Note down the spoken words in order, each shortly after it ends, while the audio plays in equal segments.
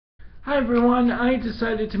Hi everyone, I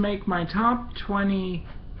decided to make my top 20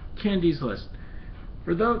 candies list.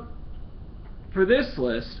 For this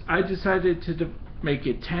list, I decided to make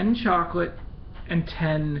it 10 chocolate and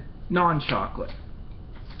 10 non-chocolate.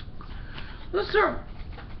 Let's start.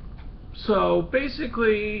 So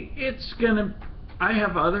basically, I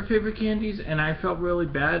have other favorite candies and I felt really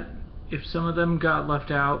bad if some of them got left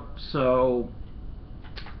out,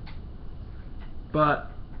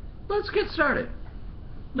 but let's get started.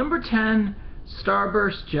 Number 10,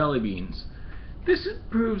 Starburst Jelly Beans. This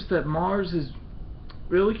proves that Mars is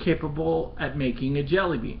really capable at making a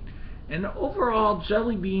jelly bean. And overall,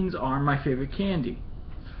 jelly beans are my favorite candy.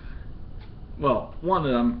 Well, one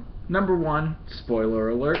of them, number 1, spoiler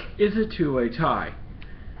alert, is a two-way tie.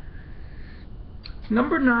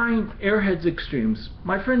 Number 9, Airheads Extremes.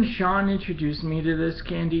 My friend Sean introduced me to this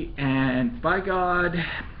candy, and by God,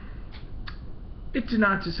 it did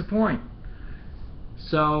not disappoint.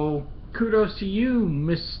 So, kudos to you,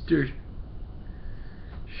 Mr.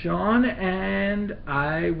 Sean, and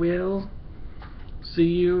I will see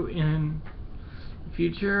you in the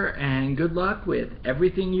future, and good luck with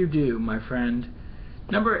everything you do, my friend.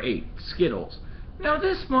 Number 8, Skittles. Now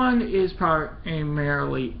this one is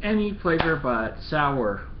primarily any flavor but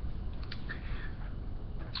sour.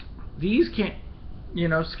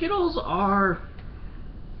 Skittles are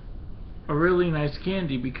a really nice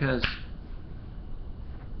candy because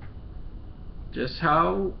just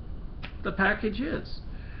how the package is.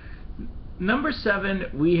 Number 7,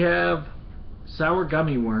 we have sour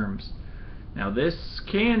gummy worms. Now this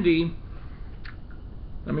candy,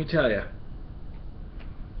 let me tell you,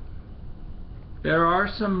 there are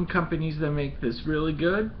some companies that make this really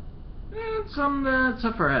good and some that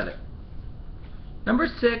suffer at it. Number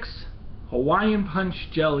 6, Hawaiian Punch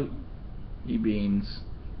Jelly Beans.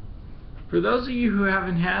 For those of you who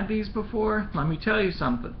haven't had these before, let me tell you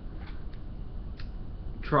something.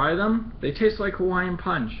 Try them. They taste like Hawaiian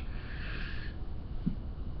Punch,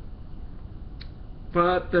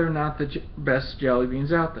 but they're not the best jelly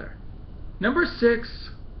beans out there. Number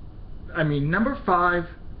 5,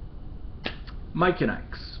 Mike and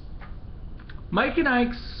Ike's. Mike and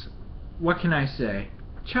Ike's, what can I say?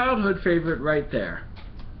 Childhood favorite right there.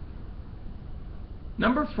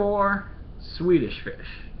 Number 4, Swedish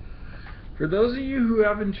Fish. For those of you who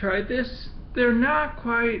haven't tried this, they're not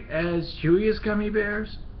quite as chewy as gummy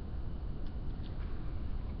bears,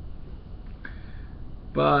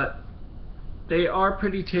 but they are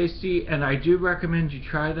pretty tasty, and I do recommend you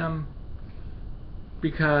try them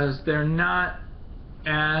because they're not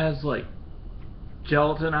as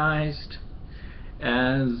gelatinized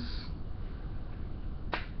as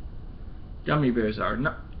gummy bears are.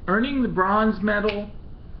 Earning the bronze medal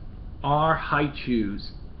are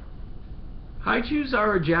Hi-Chews. Hi-Chews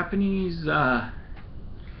are a Japanese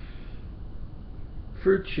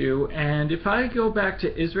fruit chew, and if I go back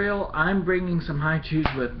to Israel, I'm bringing some Hi-Chews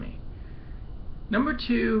with me. Number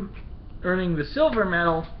 2, earning the silver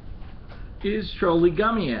medal, is Trolley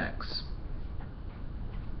Gummy X.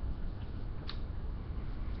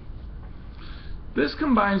 This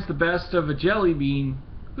combines the best of a jelly bean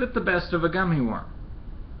with the best of a gummy worm.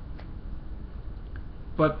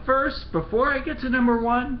 But first, before I get to number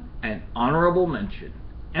 1, an honorable mention.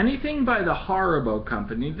 Anything by the Haribo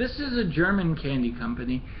company. This is a German candy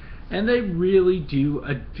company, and they really do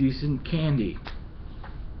a decent candy.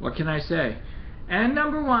 What can I say? And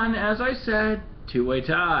number 1, as I said, two-way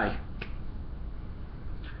tie.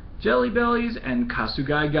 Jelly Bellies and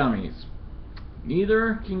Kasugai Gummies.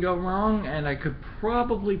 Neither can go wrong, and I could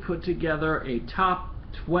probably put together a top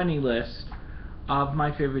 20 list of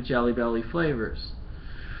my favorite Jelly Belly flavors.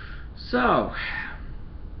 So,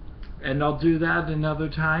 and I'll do that another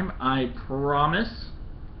time, I promise.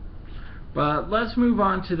 But let's move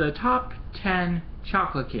on to the top 10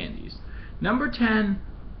 chocolate candies. Number 10,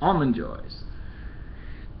 Almond Joys.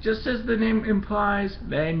 Just as the name implies,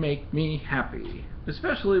 they make me happy.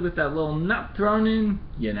 Especially with that little nut thrown in,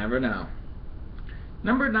 you never know.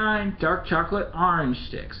 Number 9, Dark Chocolate Orange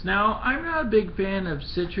Sticks. Now, I'm not a big fan of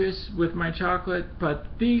citrus with my chocolate, but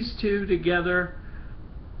these two together,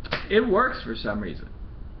 it works for some reason.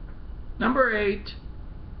 Number 8,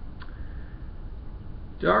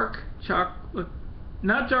 not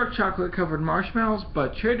dark chocolate covered marshmallows,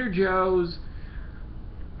 but Trader Joe's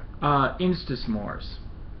Insta S'mores.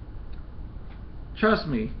 Trust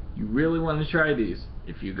me, you really want to try these.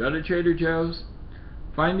 If you go to Trader Joe's,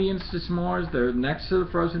 find the Insta S'mores. They're next to the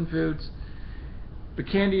frozen foods. The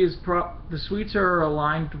candy is the sweets are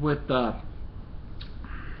aligned with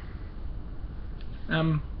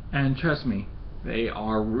and trust me, they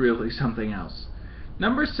are really something else.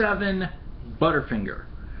 Number 7, Butterfinger.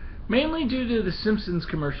 mainly due to the Simpsons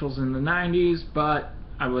commercials in the 90s, but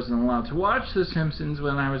I wasn't allowed to watch the Simpsons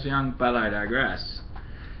when I was young, but I digress.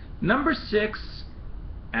 Number 6,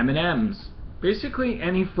 M&M's. Basically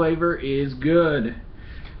any flavor is good.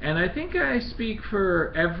 And I think I speak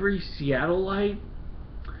for every Seattleite,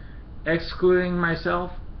 excluding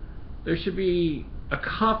myself. There should be a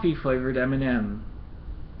coffee flavored M&M.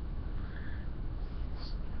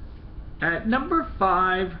 At number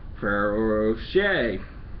 5, Ferrero Rocher.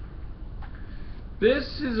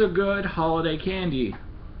 This is a good holiday candy,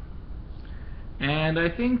 and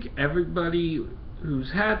I think everybody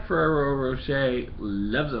who's had Ferrero Rocher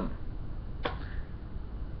loves them.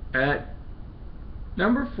 At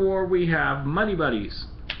number 4, we have Muddy Buddies.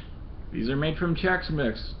 These are made from Chex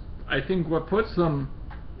Mix. I think what puts them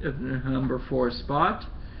in the number 4 spot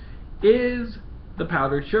is the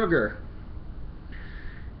powdered sugar.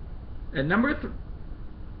 At number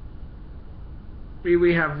 3,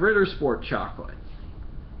 we have Ritter Sport chocolate.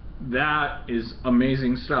 That is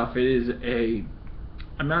amazing stuff. It is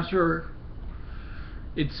I'm not sure,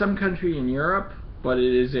 it's some country in Europe, but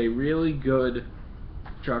it is a really good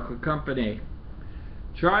chocolate company.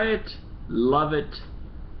 Try it, love it.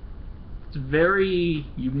 It's very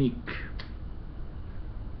unique.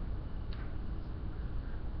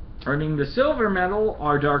 Earning the silver medal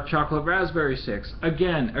are dark chocolate raspberry sticks.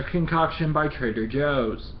 Again, a concoction by Trader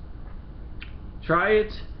Joe's. Try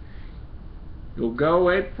it, you'll go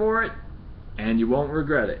wait for it, and you won't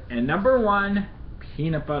regret it. And number 1,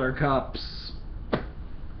 peanut butter cups.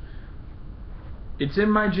 It's in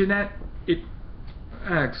my genetics,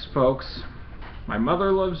 folks. My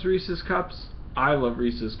mother loves Reese's Cups. I love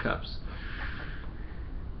Reese's Cups.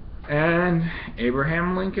 And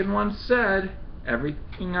Abraham Lincoln once said,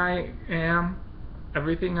 everything I am,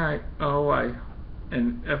 everything I owe,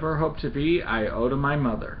 and ever hope to be, I owe to my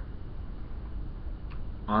mother.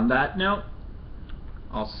 On that note,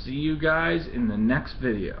 I'll see you guys in the next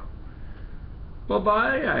video.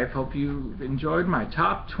 Bye-bye. I hope you enjoyed my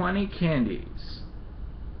top 20 candies.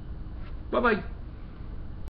 Bye-bye.